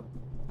 bro.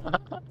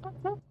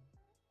 I'm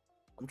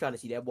trying to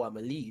see that boy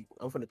Malik.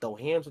 I'm finna throw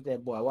hands with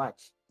that boy.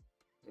 Watch.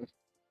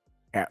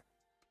 Yeah.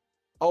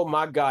 Oh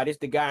my God, it's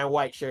the guy in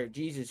white shirt.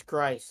 Jesus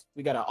Christ.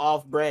 We got an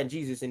off-brand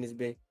Jesus in this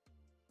bitch.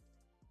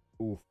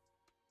 Oof.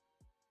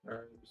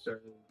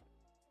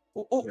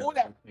 Who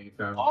that?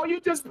 Oh,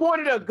 you just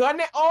pointed a gun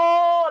at?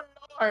 Oh,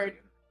 Lord.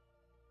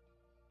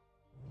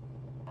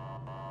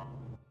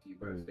 You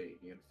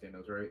understand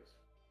those rights?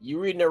 You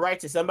reading the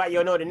rights to somebody you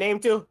don't know the name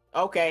to?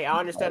 Okay, I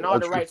understand all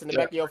the rights in the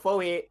back of your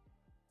forehead.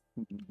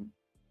 Do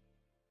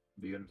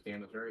you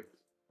understand those rights?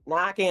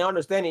 Nah, I can't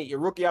understand it. Your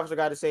rookie officer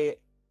got to say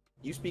it.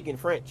 You speak in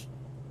French.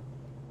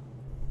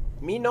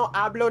 Me no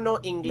hablo no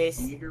English.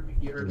 You heard me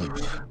reading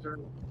those rights?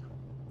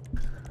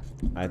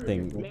 I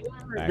think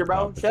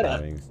bro, shut up.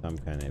 having some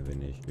kind of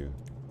an issue.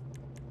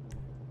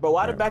 Bro,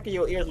 why the back of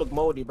your ears look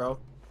moldy, bro?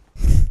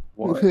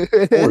 What? Oh,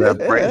 that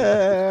brain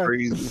is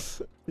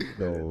crazy.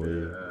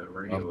 The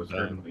radio was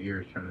hurting my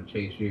ears trying to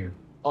chase you.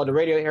 Oh, the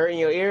radio hurting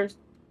your ears?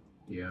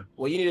 Yeah.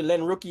 Well, you need to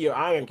lend Rookie your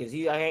iron because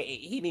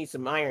he needs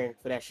some iron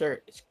for that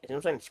shirt. You know what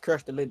I'm saying? It's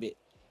crushed a little bit.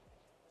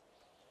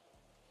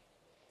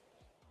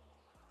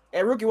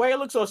 Hey, Rookie, why you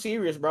look so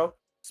serious, bro?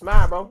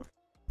 Smile, bro.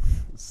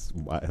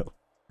 Smile.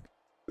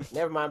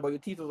 Never mind, bro. Your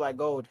teeth look like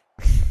gold.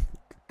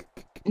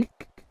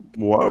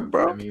 What,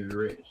 bro? I mean, he's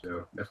rich,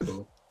 so that's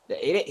cool.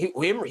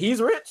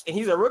 He's rich and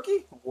he's a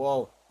rookie?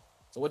 Whoa.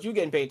 So what you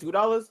getting paid?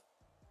 $2?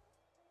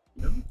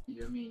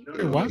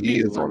 Why he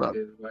is on that.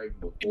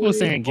 People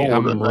saying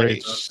I'm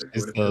rich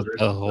is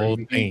the whole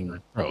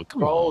thing, bro.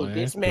 Come on, man.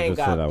 This man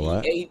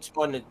got PH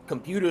on the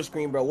computer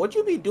screen, bro. What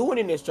you be doing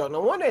in this truck?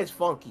 No wonder it's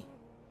funky.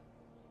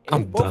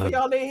 I'm both done. of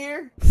y'all in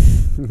here?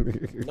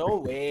 No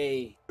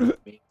way. Where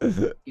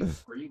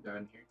you got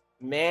in here?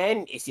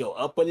 Man, it's your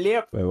upper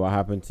lip. Wait, what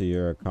happened to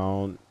your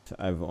account?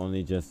 I've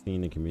only just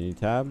seen the community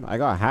tab. I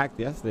got hacked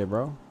yesterday,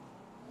 bro.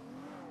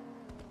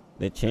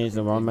 They changed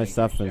around my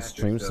stuff and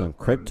streamed some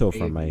crypto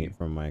from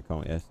my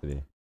account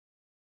yesterday.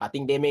 I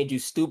think they made you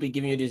stupid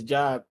giving you this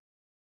job.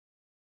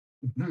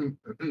 That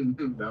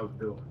was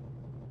dope.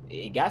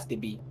 It got to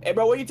be. Hey,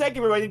 bro, where you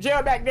taking me, bro? You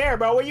jail back there,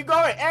 bro. Where you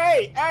going?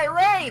 Hey,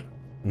 Ray!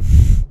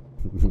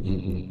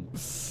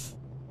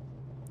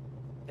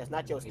 That's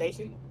not your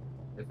station?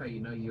 That's how you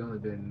know you only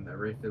been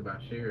arrested by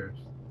sheriffs.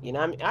 You know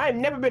what I mean? I've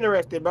never been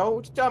arrested, bro.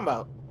 What you talking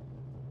about?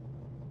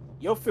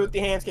 Your filthy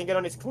hands can't get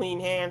on his clean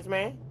hands,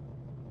 man.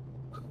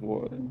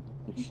 What?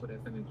 People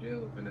that's in the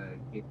jail gonna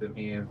get them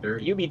hands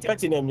dirty. You be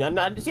touching them.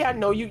 See, I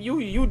know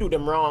you do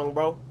them wrong,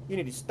 bro. You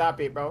need to stop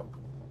it, bro.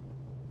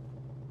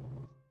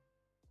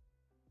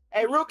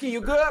 Hey, Rookie,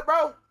 you good,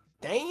 bro?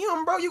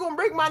 Damn, bro, you gonna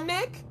break my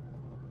neck?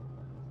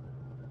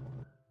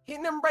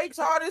 Hitting them brakes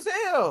hard as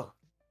hell.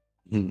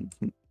 In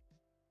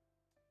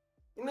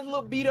this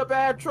little beat up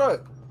ass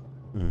truck.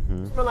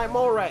 Smell like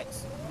mole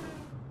rats.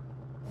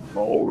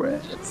 Mole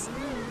rats.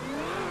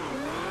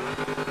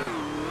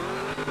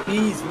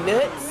 These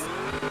nuts.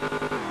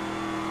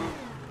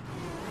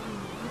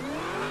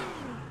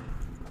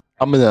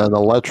 I'm in an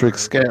electric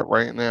scat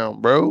right now,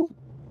 bro.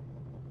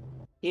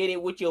 Hit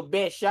it with your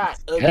best shot,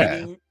 ugly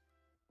dude.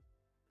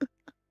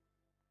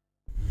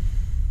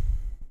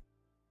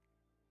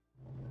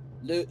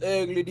 Little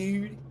ugly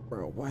dude.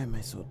 Bro, why am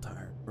I so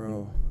tired,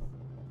 bro?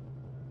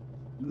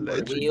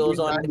 Wheels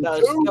on the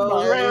bus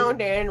go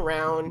round and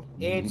round.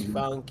 It's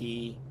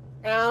funky.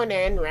 Round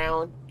and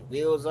round.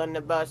 Wheels on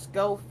the bus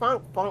go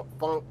funk, funk,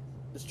 funk.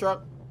 This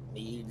truck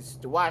needs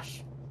to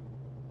wash.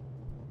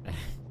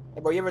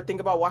 Hey, bro, you ever think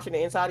about washing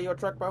the inside of your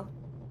truck, bro?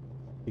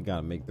 You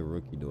gotta make the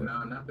Rookie do it.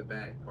 No, not the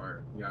back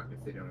part. Y'all can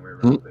sit in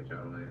wherever place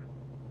y'all in.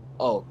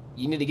 Oh,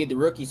 you need to get the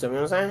Rookie some, you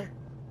know what I'm saying?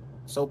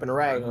 Soap and a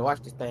rag and wash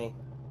this thing.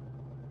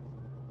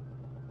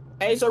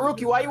 Hey, so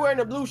Rookie, why you wearing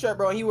the blue shirt,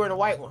 bro, and he wearing the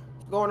white one?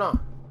 What's going on?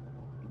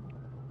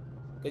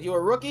 Cause you a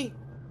rookie?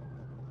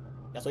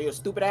 That's why your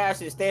stupid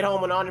ass is staying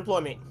home on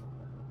unemployment.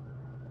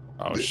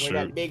 Oh Wearing shit.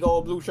 that big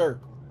old blue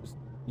shirt.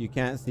 You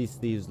can't see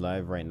Steve's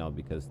live right now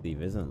because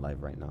Steve isn't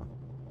live right now.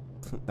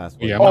 That's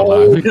what Yeah, I'm not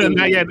live.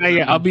 Not yet, not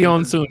yet. I'll be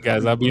on soon,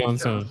 guys. I'll be on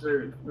soon.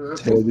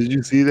 Hey, did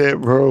you see that,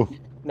 bro?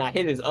 Nah,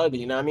 his is ugly,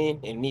 you know what I mean?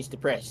 And needs to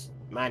press.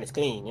 Mine is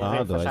clean. You know what I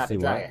mean? do Fresh I out the see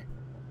what? dryer.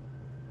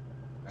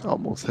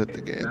 Almost hit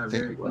the gas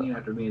tank.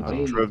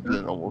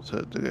 Driven, almost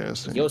hit the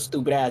gas tank. Your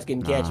stupid ass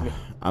couldn't catch me.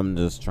 I'm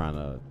just trying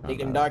to Take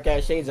them dark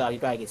ass shades out. You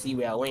probably can see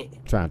where I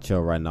went. trying to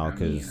chill right now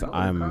because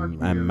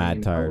I'm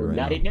mad tired right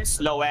Not now. in that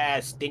slow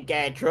ass stink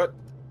ass truck.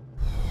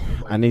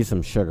 I need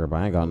some sugar, but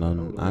I ain't got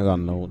none. I ain't got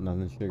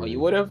nothing sugar. Oh, you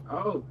would have?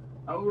 Oh,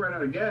 we ran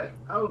out of gas.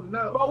 Oh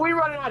no. Bro, we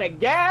running out of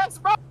gas,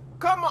 bro.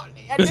 Come on.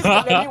 At this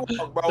point, let me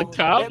walk, bro. The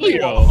Let me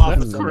Cabrio, walk,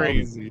 that's officer, bro.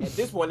 crazy. At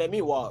this point, let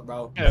me walk,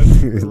 bro.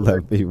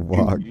 Let me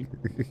walk.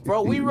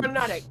 Bro, we running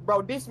out of,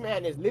 bro, this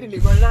man is literally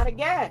running out of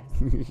gas.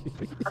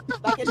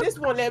 Like at this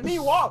one, let me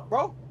walk,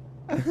 bro.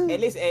 Hey,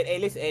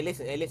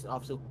 listen,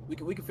 officer. We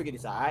can figure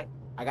this out, all right?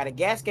 I got a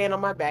gas can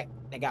on my back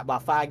that got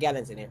about 5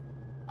 gallons in there.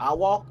 I'll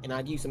walk and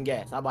I'll give you some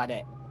gas. How about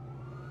that?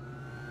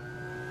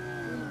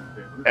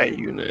 That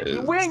unit is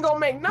We ain't gonna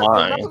make nothing,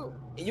 mine. bro.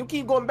 And you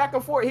keep going back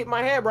and forth, hit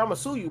my head, bro. I'm gonna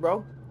sue you,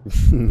 bro.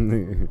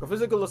 For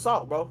physical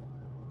assault, bro.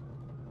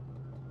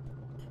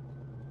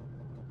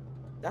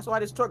 That's why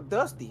this truck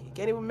dusty. It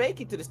can't even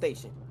make it to the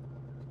station.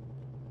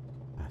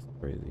 That's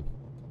crazy.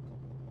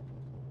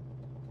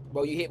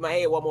 Bro, you hit my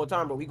head one more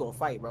time, bro. We gonna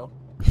fight, bro.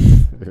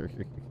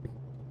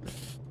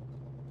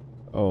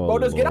 Oh, Bro,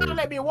 just get out Lord. and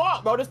let me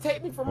walk, bro. Just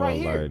take me from right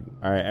here. Lord.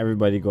 All right,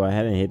 everybody, go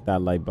ahead and hit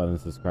that like button,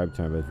 subscribe,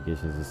 turn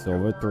notifications. It's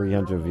over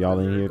 300 of y'all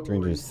in here,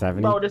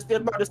 370. Bro, just take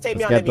me Let's out and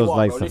get let me those walk,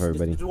 likes bro. up,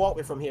 everybody. Just walk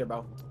me from here,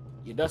 bro.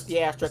 Your dusty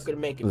ass truck couldn't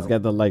make it, Let's bro.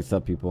 get the likes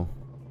up, people.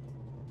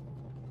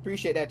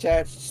 Appreciate that,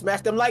 Chad. Smash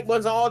them like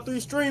buttons on all 3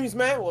 streams,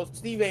 man. Well,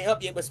 Steve ain't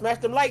up yet, but smash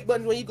them like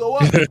buttons when you go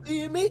up. You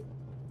see me?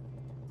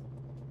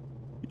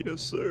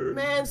 Yes, sir.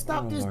 Man,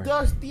 stop this Lord.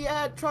 dusty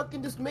ass truck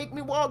and just make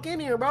me walk in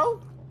here,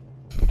 bro.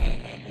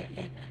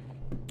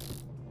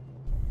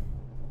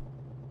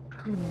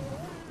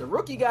 The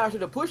rookie guy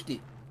should have pushed it.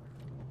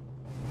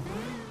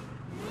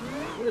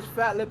 What is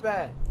fat lip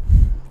ass?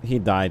 He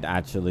died,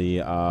 actually.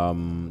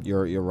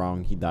 You're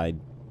wrong. He died.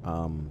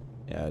 Yeah,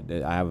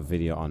 I have a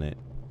video on it.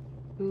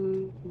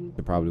 You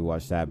should probably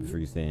watch that before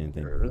you say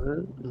anything.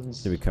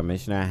 To be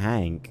Commissioner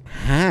Hank.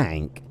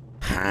 Hank?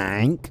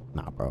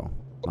 Nah, bro.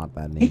 Not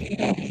that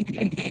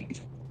name.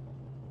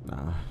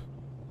 Nah.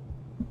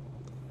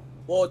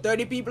 Well,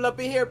 30 people up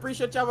in here.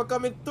 Appreciate y'all for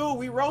coming through.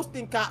 We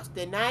roasting cops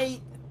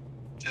tonight.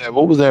 Yeah,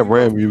 what was that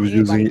ram you was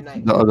using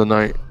the other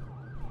night?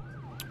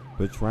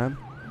 Which ram?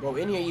 Bro,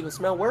 in here even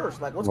smell worse.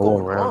 Like, what's Oh,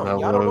 going ram, on? that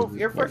Y'all don't know was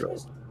if air like a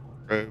freshness?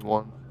 red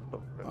one.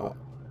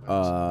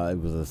 It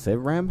was a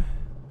Civ ram?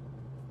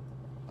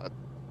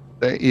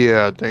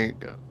 Yeah, I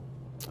think.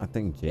 I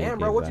think Jay. Damn,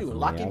 bro, gave what that you to me.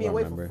 locking I me don't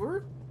away remember. from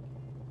food?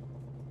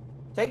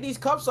 Take these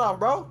cups off,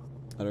 bro.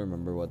 I don't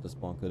remember what the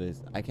spawn code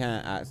is. I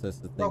can't access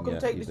the thing Bro, come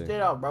yet take this either.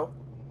 shit off, bro.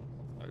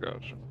 I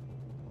got you.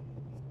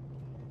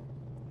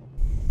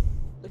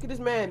 Look at this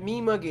man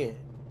meme again.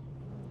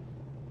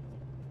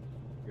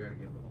 You gotta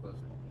get a little closer.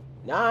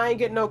 Nah, I ain't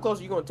getting no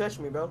closer. You gonna touch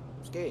me, bro.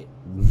 I'm scared.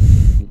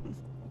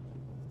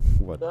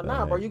 What the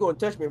Nah, heck? bro, you gonna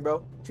touch me,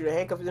 bro. Shoot the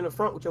handcuffs in the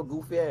front with your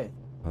goofy ass.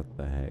 What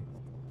the heck?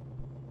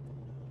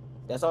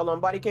 That's all on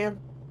body cam?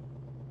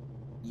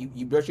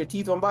 You brush your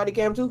teeth on body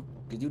cam too?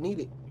 Cause you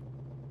need it.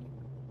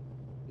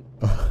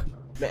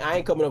 Man, I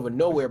ain't coming over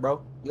nowhere,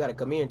 bro. You gotta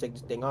come here and take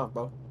this thing off,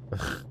 bro.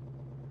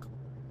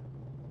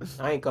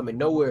 I ain't coming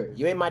nowhere.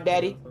 You ain't my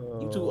daddy.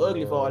 You too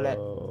ugly for all that.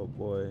 Oh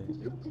boy,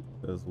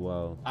 as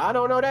well. I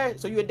don't know that.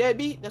 So you a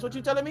deadbeat? That's what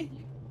you telling me?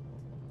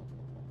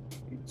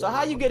 So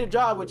how you get a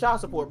job with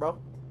child support, bro?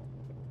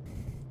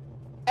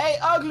 Hey,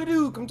 ugly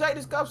dude, come take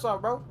this cuffs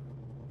off, bro.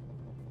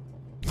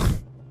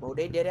 Bro,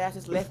 they dead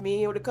asses left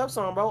me in with the cuffs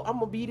on, bro. I'm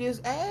gonna beat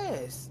his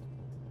ass.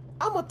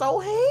 I'm gonna throw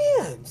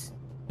hands.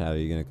 Are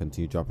you gonna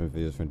continue dropping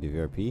videos from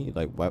DVRP?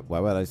 Like, why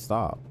would I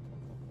stop?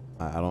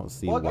 I don't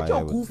see Boy, why get your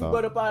I would goofy stop.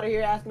 butt up out of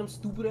here asking them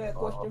stupid ass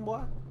question,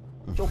 boy.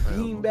 Get your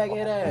beanbag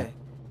head ass.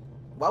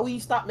 Why we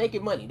stop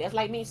making money? That's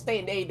like me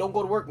saying, hey, don't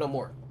go to work no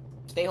more.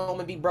 Stay home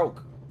and be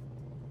broke.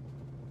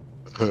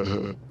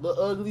 Little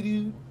ugly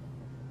dude.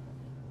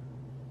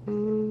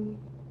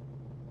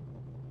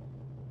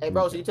 Hey,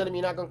 bro, so you telling me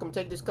you're not gonna come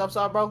take this cuffs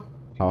off, bro?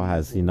 How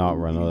has he not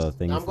run out of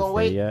things I'm to gonna say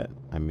wait. yet?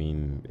 I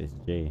mean, it's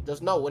Jay.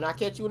 Just know, when I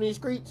catch you in these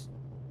streets,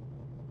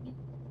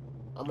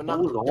 I'm gonna knock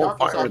What was the the whole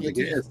darkness fire off at your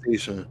the gas teeth.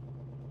 station?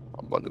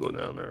 I'm about to go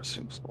down there and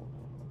see what's going on.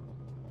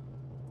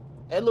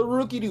 Hey, little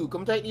rookie dude,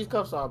 come take these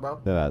cuffs off, bro.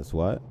 That's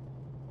what?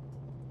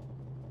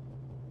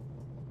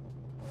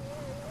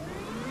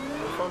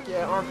 Funky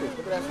ass armpits.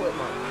 Look at that sweat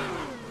mark.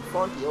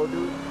 Funky, old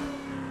dude.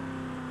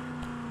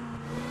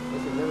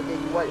 Listen, never gave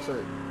you white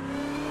shirt.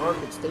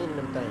 Armpits staining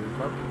them things,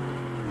 bro.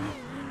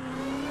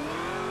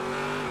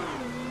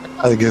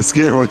 I get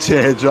scared when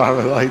Chad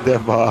driving like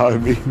that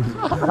behind me.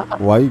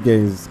 Why you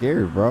getting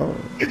scared, bro?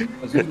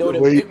 You know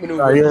them Wait, hip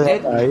maneuvers.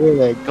 I hear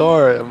that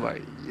car. I'm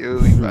like, yo,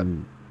 he about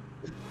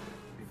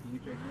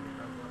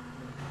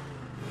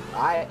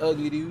Alright,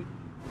 ugly dude.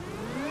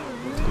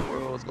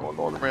 What's going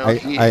on around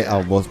here? I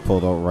almost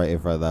pulled out right in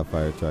front of that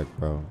fire truck,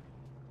 bro.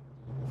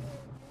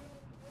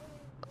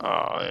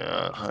 Oh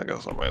yeah, I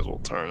guess I might as well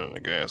turn in the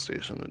gas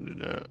station and do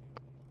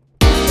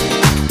that.